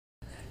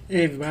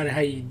Hey everybody,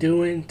 how you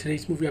doing?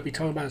 Today's movie I'll be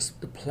talking about is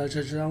The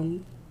Pleasure,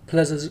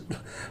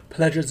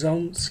 Pleasure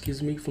Zone,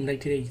 excuse me, from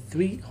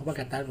 1983. Hope I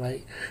got that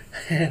right.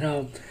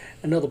 And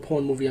another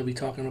porn movie I'll be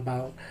talking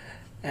about.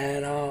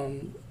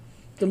 And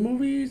the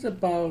movie is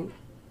about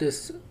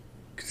this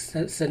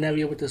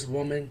scenario with this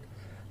woman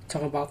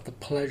talking about the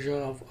pleasure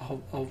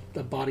of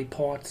the body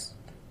parts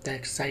that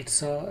excites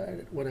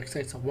her, what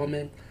excites a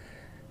woman.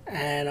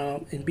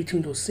 And in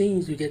between those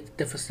scenes, you get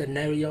different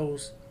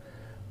scenarios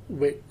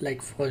with,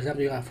 like, for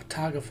example, you got a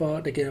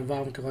photographer that get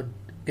involved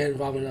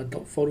in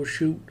a photo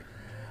shoot.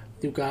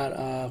 You got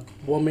a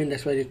woman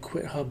that's ready to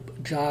quit her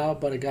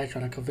job, but a guy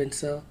trying to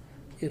convince her.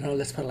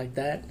 Let's put it like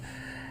that.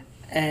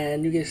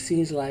 And you get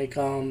scenes like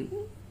a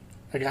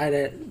guy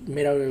that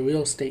made out a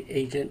real estate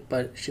agent,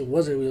 but she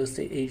was a real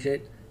estate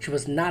agent. She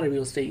was not a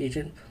real estate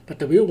agent, but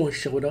the real one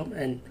showed up,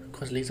 and of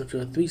course leads up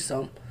to a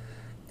threesome.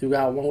 You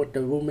got one with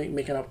the roommate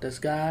making up this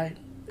guy,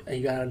 and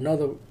you got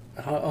another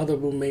her other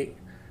roommate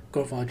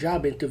going for a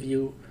job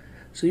interview.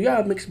 So you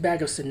got a mixed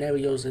bag of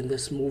scenarios in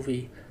this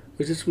movie,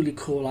 which is really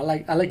cool. I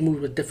like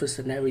movies with different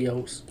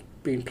scenarios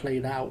being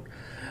played out.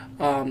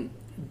 Um,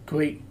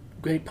 great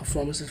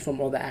performances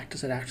from all the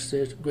actors and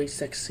actresses. Great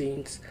sex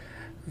scenes.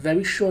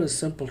 Very short and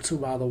simple too,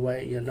 by the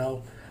way.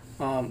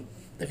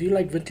 If you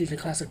like vintage and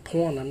classic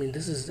porn, I mean,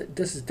 this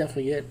is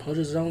definitely it.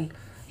 Pleasure Zone.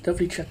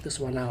 Definitely check this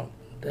one out.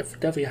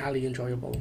 Definitely highly enjoyable.